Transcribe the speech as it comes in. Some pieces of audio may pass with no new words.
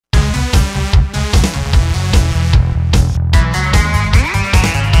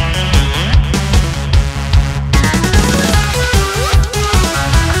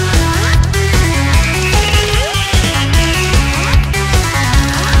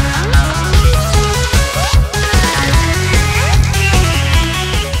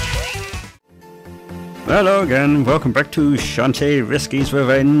Hello again, welcome back to Shantae Risky's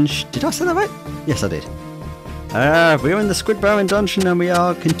Revenge. Did I say that right? Yes, I did. We're in the Squid Baron dungeon and we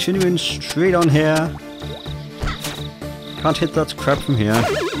are continuing straight on here. Can't hit that crab from here.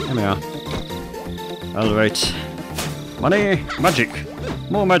 Here we are. Alright. Money, magic,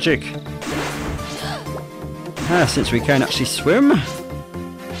 more magic. Since we can actually swim,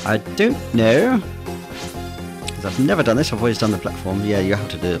 I don't know. Because I've never done this, I've always done the platform. Yeah, you have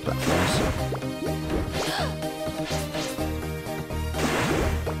to do the platforms.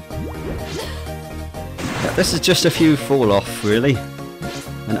 This is just a few fall off, really.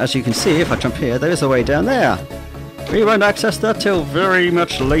 And as you can see, if I jump here, there is a way down there. We won't access that till very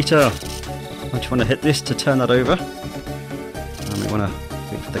much later. I just want to hit this to turn that over. And we want to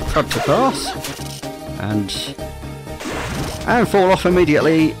wait for the crab to pass. And fall off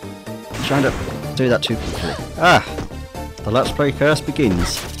immediately. Trying to do that too quickly. The Let's Play curse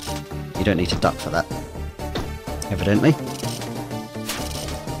begins. You don't need to duck for that. Evidently.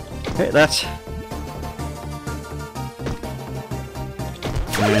 Hit that.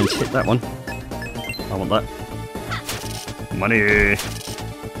 And hit that one. I want that. Money!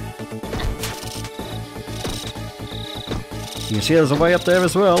 You can see there's a way up there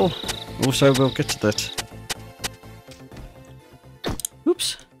as well. Also, we'll get to that.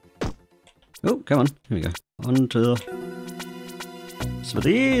 Oops. Oh, come on. Here we go. On to some of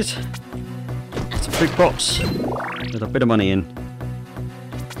these. Some big pots with a bit of money in.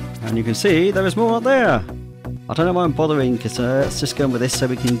 And you can see there is more out there. I don't know why I'm bothering, because let's just go on with this so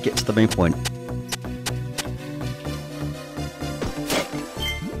we can get to the main point.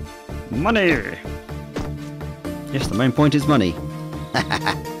 Money! Yes, the main point is money.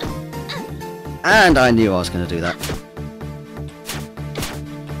 And I knew I was going to do that.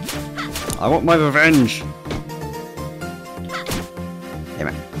 I want my revenge! Here,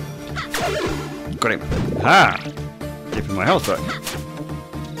 man. Got him. Ha! Give him my health back.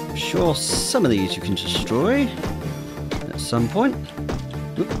 Sure, some of these you can destroy at some point.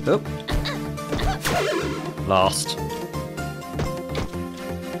 Oop, oop. Last.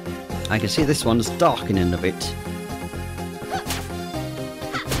 I can see this one's darkening a bit.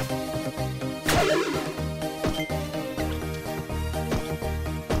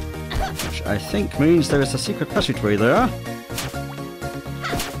 Which I think means there is a secret passageway there.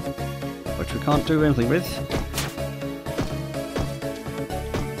 Which we can't do anything with.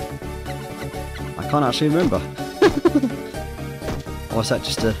 I can't actually remember. Or is that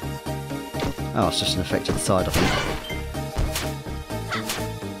just a... Oh, it's just an effect to the side, I think.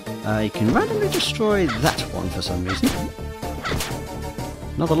 You can randomly destroy that one for some reason.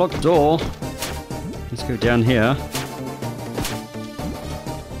 Another locked door. Let's go down here.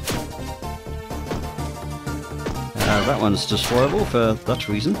 That one's destroyable for that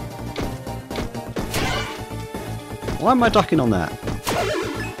reason. Why am I ducking on that?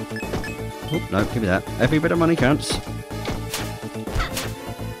 Oh, no, give me that. Every bit of money counts.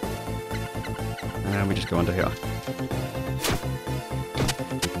 And we just go under here.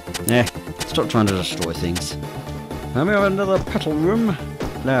 Yeah, stop trying to destroy things. And we have another petal room.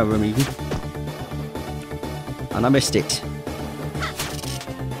 Flower room even. And I missed it.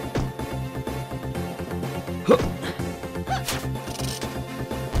 Huh.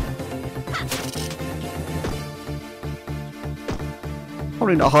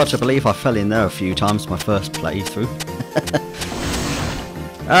 Probably not hard to believe I fell in there a few times my first playthrough.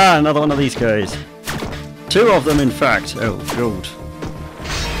 Another one of these guys. Two of them in fact. Oh, gold.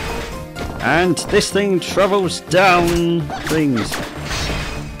 And this thing travels down things.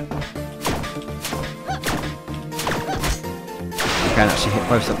 You can actually hit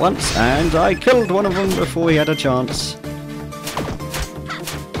both at once, and I killed one of them before he had a chance. You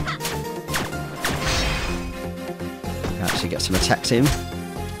can actually get some attacks in.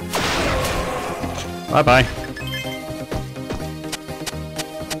 Bye bye.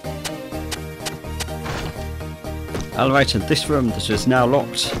 Alright, in this room, this is now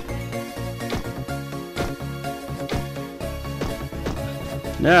locked.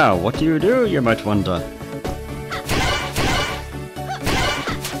 Now, what do, you might wonder?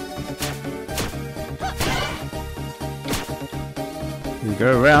 You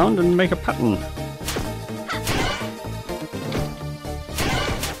go around and make a pattern.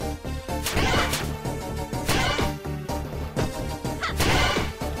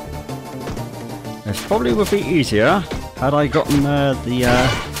 This probably would be easier had I gotten the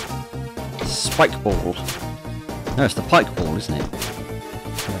spike ball. No, it's the pike ball, isn't it?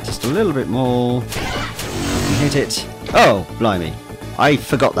 Just a little bit more. Hit it. Oh, blimey. I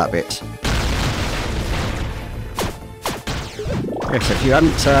forgot that bit. Yes, if you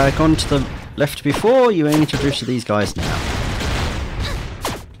hadn't gone to the left before, you introduce to these guys now.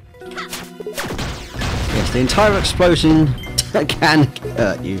 Yes, the entire explosion can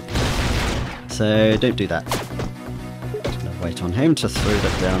hurt you. So don't do that. Just gonna wait on him to throw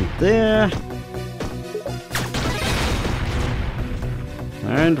that down there.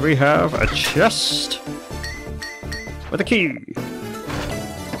 And we have a chest with a key.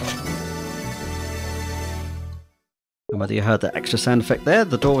 And whether you heard that extra sound effect there,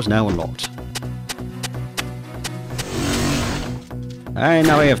 the door is now unlocked. And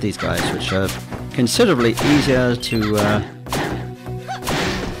now we have these guys, which are considerably easier to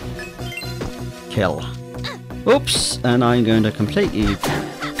kill. Oops! And I'm going to completely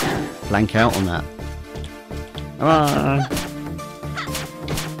blank out on that. Come on!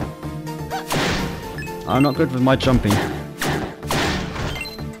 I'm not good with my jumping.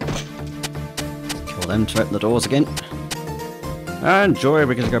 Kill them to open the doors again. And joy,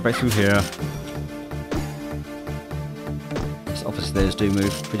 we're going to go back through here. So obviously those do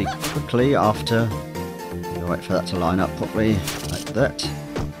move pretty quickly after. You'll wait for that to line up properly, like that.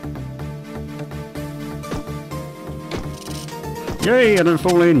 Yay, I didn't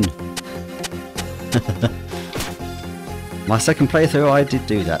fall in! My second playthrough I did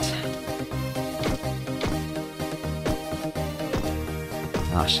do that.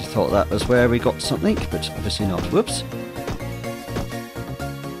 I actually thought that was where we got something, but obviously not. Whoops.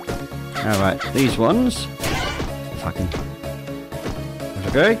 Alright, these ones. If I can. Be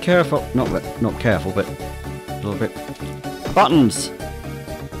very careful. Not careful, but a little bit. Buttons!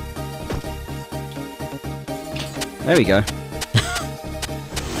 There we go.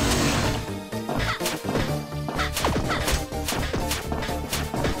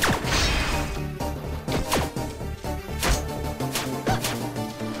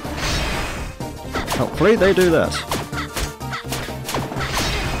 Hopefully they do that.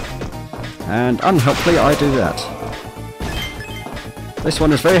 And unhelpfully I do that. This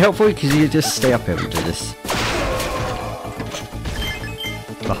one is very helpful because you just stay up here and do this.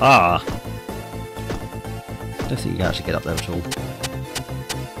 Aha! I don't think you can actually get up there at all.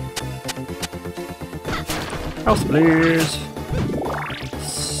 Health please!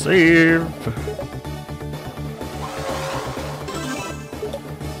 Save!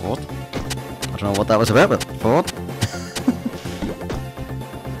 What? I don't know what that was about, but what?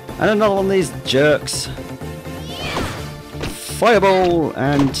 And another one of these jerks. Fireball!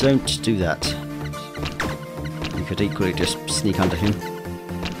 And don't do that. You could equally just sneak under him.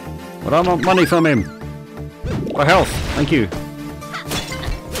 But I want money from him! For health, thank you.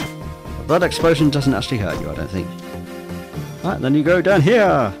 A blood explosion doesn't actually hurt you, I don't think. Right, then you go down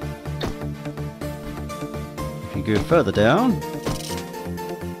here! If you go further down...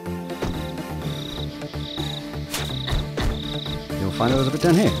 you'll find a little bit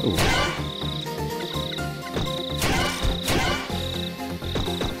down here. Ooh.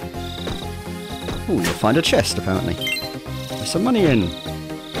 Ooh, you'll find a chest, apparently. There's some money in.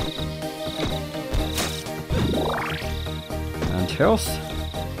 And health.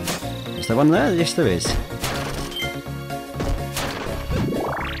 Is there one there? Yes, there is.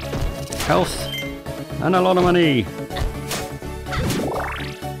 Health. And a lot of money.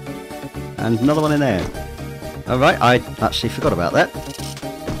 And another one in there. Alright, I actually forgot about that.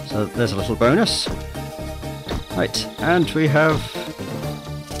 So there's a little bonus. Right, and we have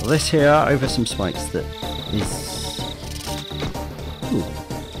this here over some spikes that is... Ooh.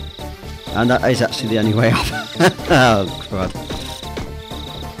 And that is actually the only way up. Oh, crud.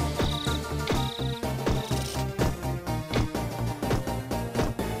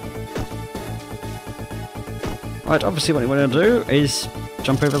 Right, obviously what you want to do is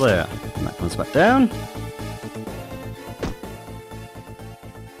jump over there. And that comes back down.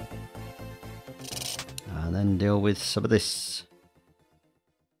 And then deal with some of this.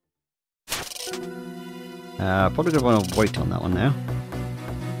 Probably going to want to wait on that one now.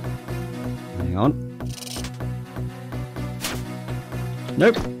 Hang on.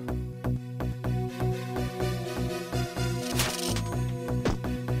 Nope.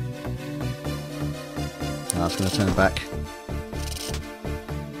 That's going to turn back.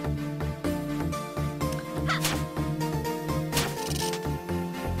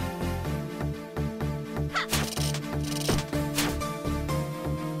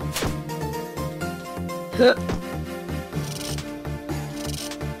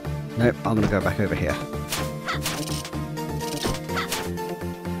 Nope, I'm going to go back over here.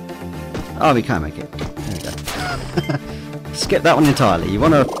 Oh, we can make it. There we go. Skip that one entirely. You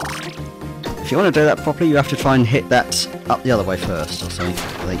want to... If you want to do that properly, you have to try and hit that up the other way first, or something,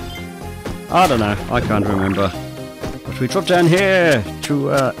 I think. I don't know, I can't remember. But we drop down here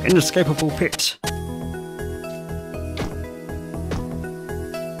to inescapable pit.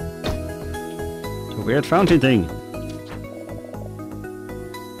 A weird fountain thing.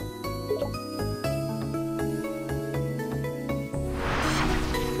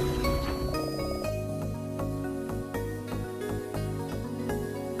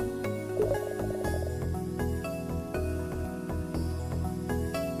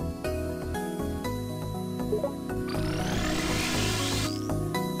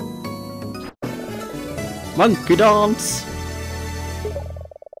 Monkey dance!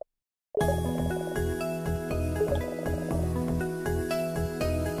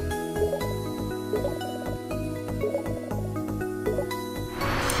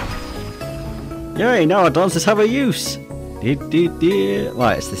 Yay, now our dances have a use!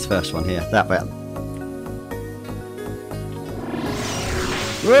 Right, it's this first one here, that bit.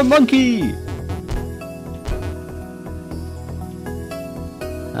 We're a monkey!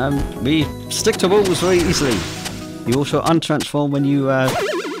 We stick to walls very easily. You also untransform when you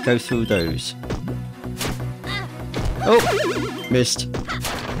go through those. Oh! Missed.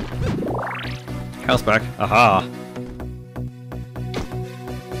 Health back. Aha!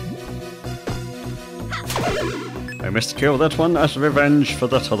 I missed to kill that one as revenge for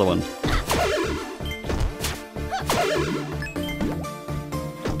that other one.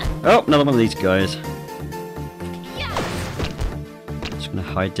 Oh, another one of these guys.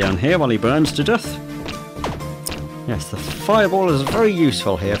 Hide down here while he burns to death. Yes, the fireball is very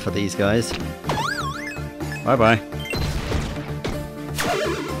useful here for these guys. Bye bye.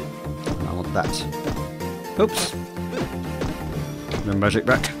 I want that. Oops. No magic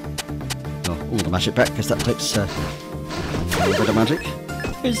back. Oh, all the magic back because that takes a little bit of magic.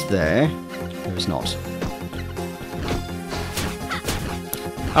 Is there? There is not.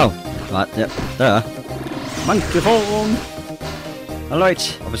 Oh, right, yep, there. Monkey form!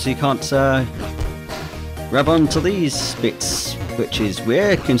 Alright, obviously you can't grab onto these bits, which is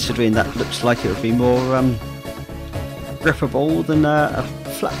weird considering that looks like it would be more grippable than a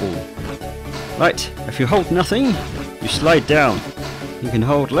flat ball. Right, if you hold nothing, you slide down. You can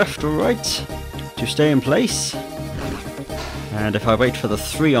hold left or right to stay in place. And if I wait for the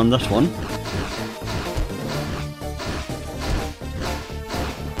 3 on that one,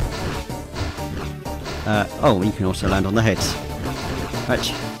 oh, you can also land on the heads.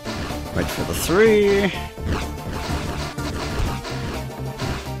 Right, wait for the 3,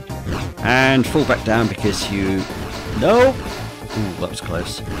 and fall back down because you... No! Ooh, that was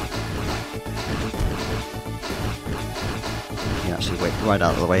close. You actually wait right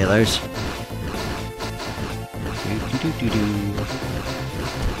out of the way of those.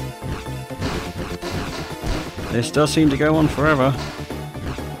 This does seem to go on forever.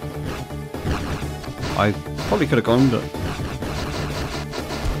 I probably could have gone, but...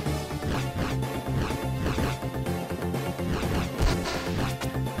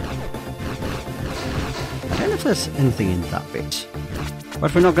 I don't know if there's anything in that bit.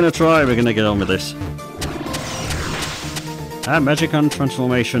 But we're not going to try, we're going to get on with this. Magic on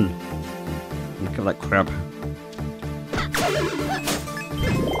transformation. Look at that crab.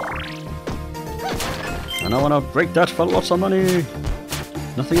 And I want to break that for lots of money.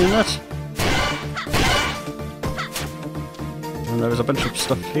 Nothing in that. And there is a bunch of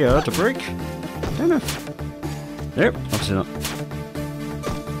stuff here to break. I don't know. Nope, obviously not.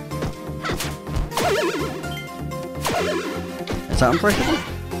 Is that unbreakable?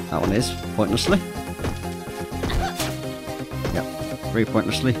 That one is, pointlessly. Yep, very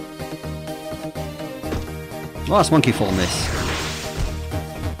pointlessly. Last monkey form this.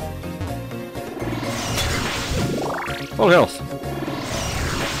 Full health.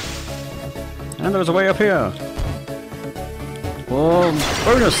 And there was a way up here. Oh,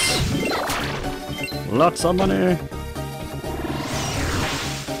 bonus! Lots of money!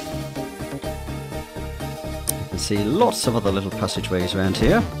 You can see lots of other little passageways around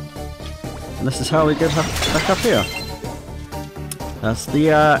here. And this is how we get back up here. That's the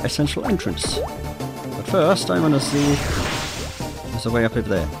essential entrance. But first, I want to see... There's a way up over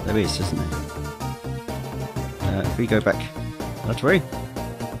there. There is, isn't there? If we go back that way.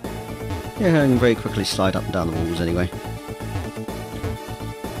 Yeah, I can very quickly slide up and down the walls anyway.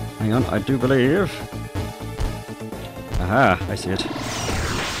 Hang on, I do believe... Aha, I see it.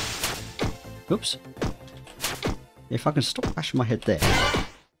 Oops. If I can stop bashing my head there.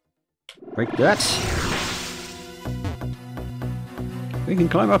 Break that. We can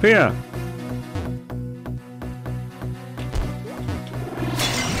climb up here.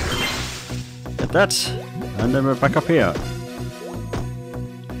 Get that. And then we're back up here.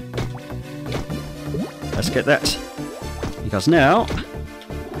 Let's get that. Because now...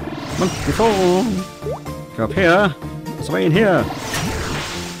 Monkey form! Go up here. There's a way in here.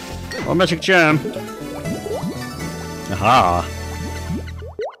 Oh, magic jam. Aha!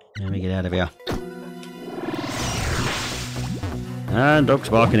 Let me get out of here. And dog's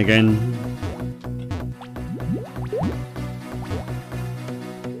barking again.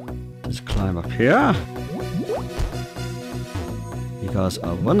 Just climb up here. Because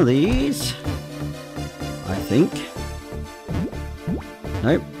of one of these. I think.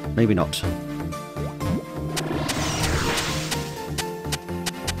 Nope, maybe not.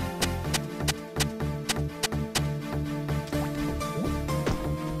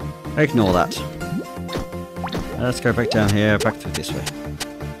 Ignore that. Let's go back down here, back through this way.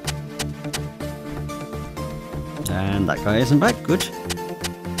 And that guy isn't back, good.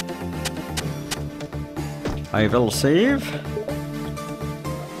 I will save.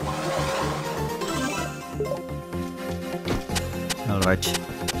 Alright.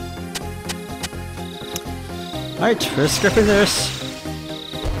 Right, we're skipping this.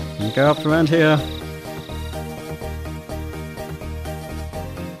 And go up around here.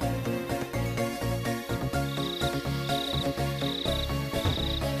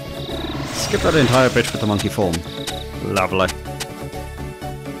 Skip that entire bit with the monkey form. Lovely.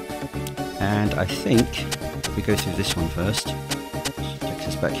 And I think we go through this one first. Takes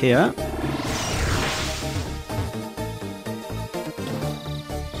us back here.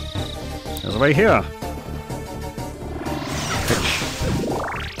 There's a way here.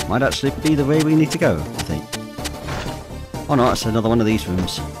 Which might actually be the way we need to go, I think. Oh no, it's another one of these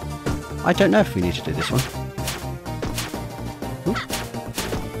rooms. I don't know if we need to do this one. Ooh.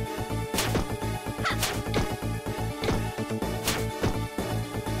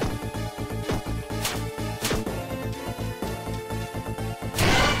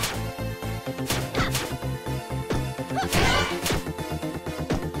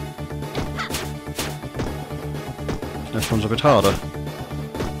 This one's a bit harder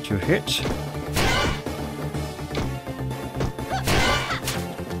to hit.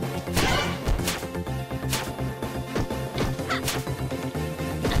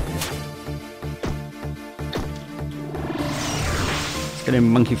 Let's get in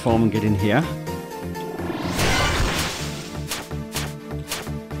monkey form and get in here.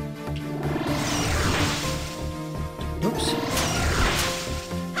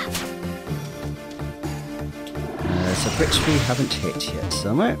 Which we haven't hit yet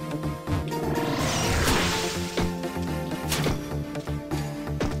somewhere.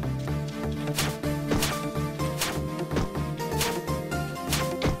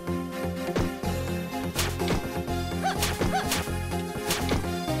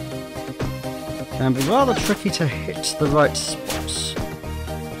 Can be rather tricky to hit the right spots.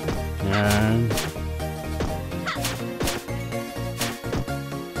 And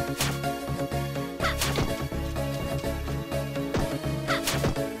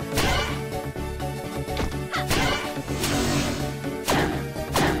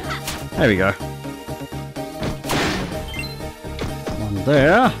there we go. One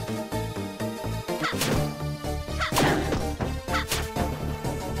there.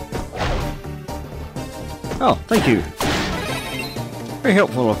 Oh, thank you. Very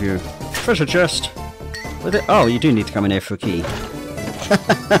helpful of you. Treasure chest. With it. Oh, you do need to come in here for a key.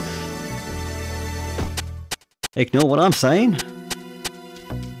 Ignore what I'm saying.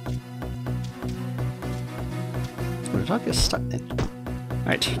 What did I get stuck in?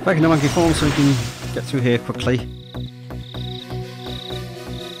 Right, back in the monkey form so we can get through here quickly.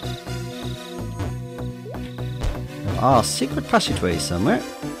 There are secret passageways somewhere.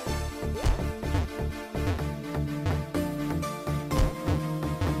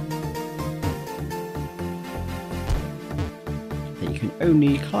 That you can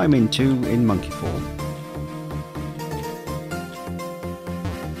only climb into in monkey form.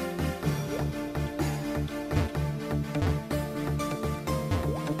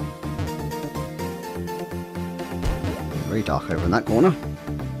 Very dark over in that corner,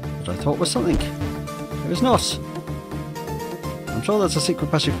 but I thought was something. It was not. I'm sure there's a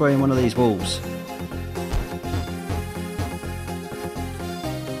secret passageway in one of these walls.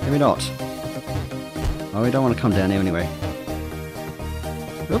 Maybe not. Oh, we don't want to come down here anyway.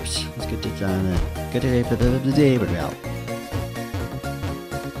 Oops, let's get it down there. Get it out.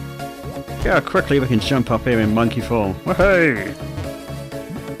 Yeah, quickly we can jump up here in monkey form. Woohoo!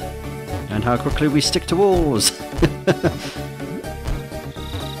 And how quickly we stick to walls.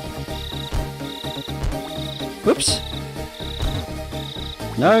 Whoops.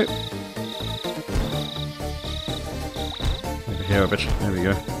 No. Over here a bit. There we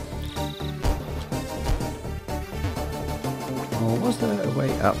go. Or was there a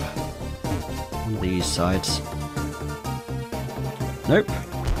way up on these sides? Nope.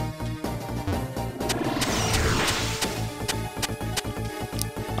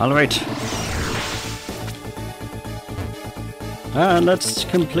 Alright. And let's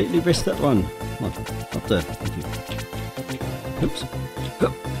completely miss that one. Come on, up there. Thank you. Oops.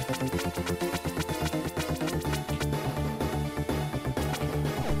 Oh.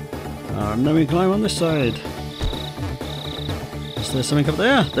 And then we climb on this side. Is there something up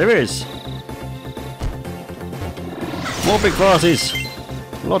there? There is. More big vases.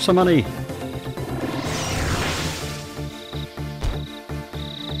 Lots of money.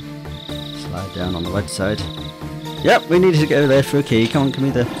 Slide down on the right side. Yep, we needed to go there for a key. Come on, give me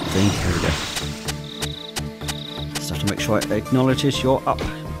the thing. There we go. Just have to make sure it acknowledges your up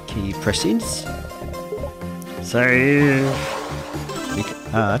key pressings. Save.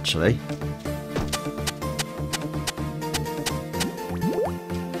 Actually.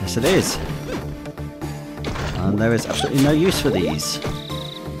 Yes, it is. And there is absolutely no use for these.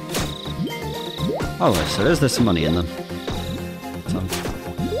 Oh, so there's some money in them.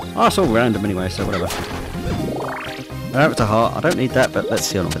 Oh, it's all random anyway, so whatever. It's a heart. I don't need that, but let's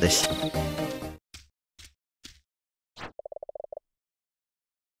see on with this.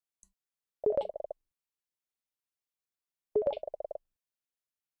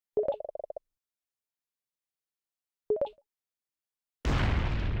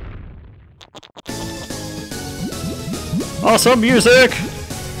 Awesome music!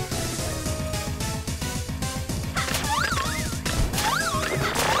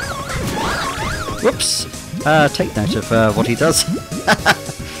 Whoops! Take note of what he does.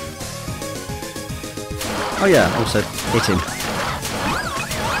 Oh yeah, also hit him.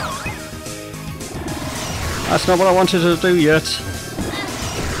 That's not what I wanted to do yet.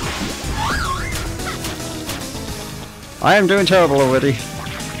 I am doing terrible already.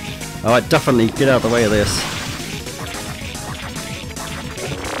 Oh, I definitely get out of the way of this.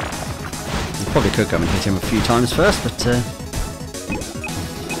 Probably could go and hit him a few times first, but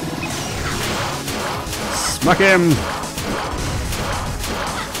smack him!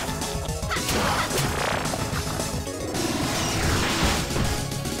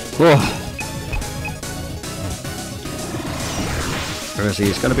 Whoa! Where is he?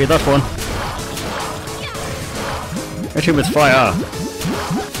 It's going to be that one. Hit him with fire!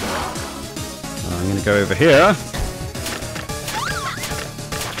 I'm going to go over here.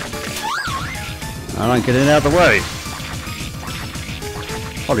 And I'm getting out of the way.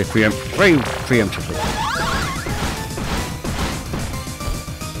 Probably preemptively.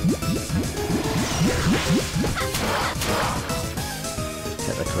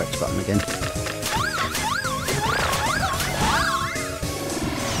 Get the correct button again.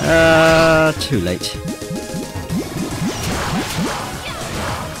 Too late.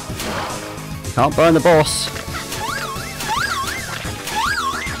 Can't burn the boss.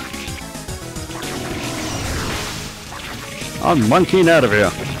 I'm monkeying out of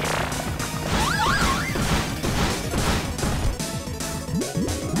here.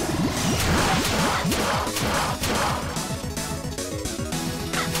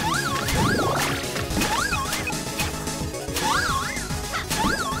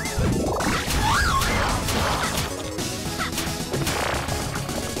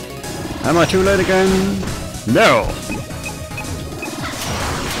 Am I too late again? No!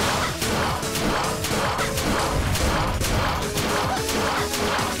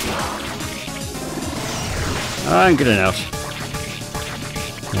 I'm getting out.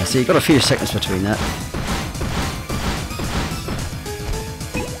 Yeah, so you've got a few seconds between that.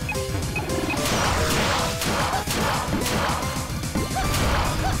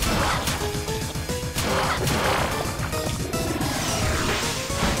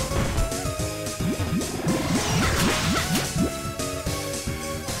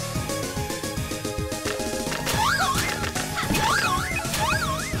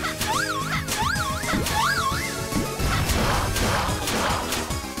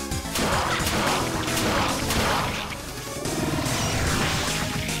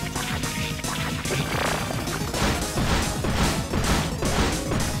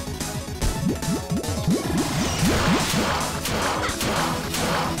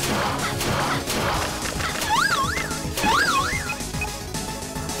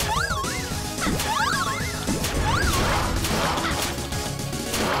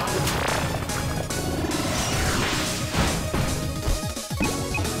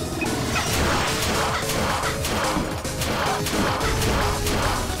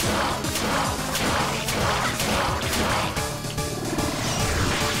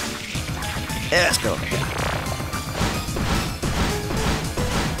 Yeah, let's go over here.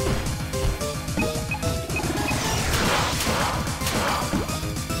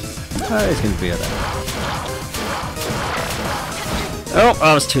 Oh, it's going to be a there. Oh,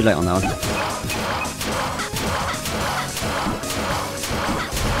 I was too late on that one.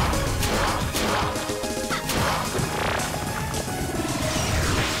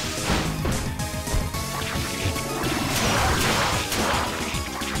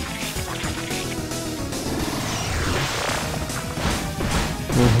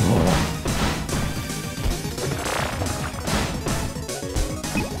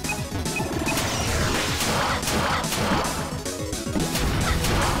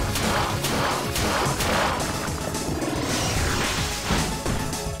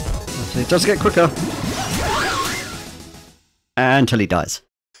 It does get quicker. Until he dies.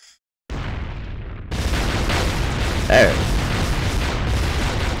 There.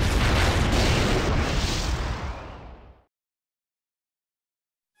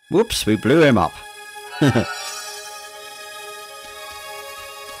 Whoops, we blew him up.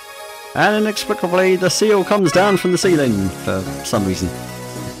 And inexplicably the seal comes down from the ceiling for some reason.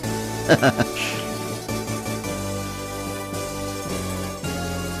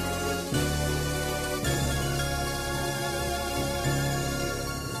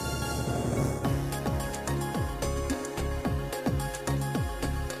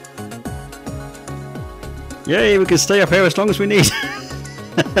 Yay, we can stay up here as long as we need.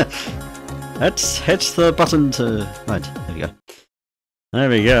 Let's hit the button to... Right, there we go. There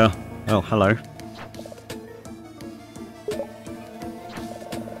we go. Oh, hello.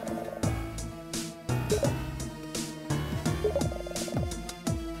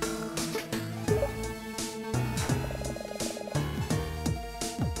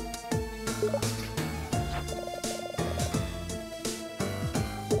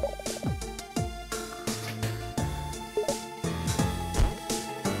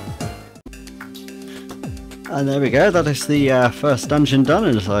 And there we go, that is the first dungeon done,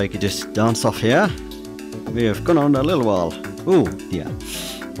 and so I could just dance off here. We have gone on a little while. Ooh, yeah.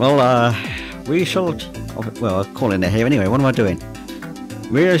 Well, we shall... Well, I'll call in here anyway, what am I doing?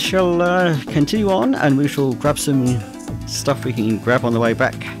 We shall continue on, and we shall grab some stuff we can grab on the way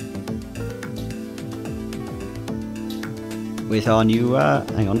back. With our new,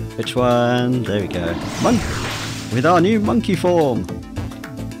 hang on, which one? There we go. With our new monkey form.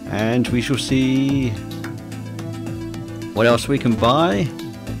 And we shall see... what else we can buy?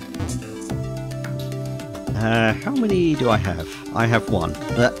 How many do I have? I have one,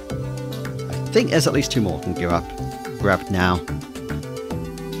 but I think there's at least two more I can grab now.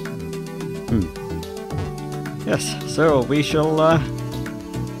 Yes, so we shall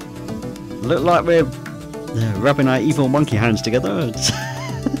look like we're rubbing our evil monkey hands together.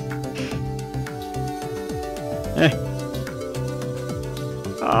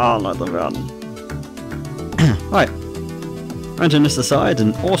 Oh, not the run. Right. Random this aside,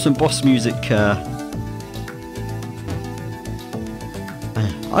 and awesome boss music.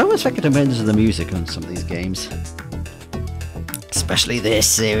 I always recommend the music on some of these games, especially this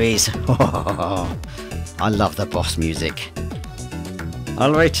series. I love the boss music.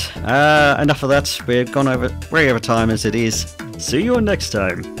 Alright, enough of that. We've gone way over time as it is. See you next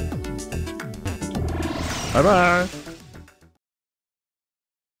time. Bye bye.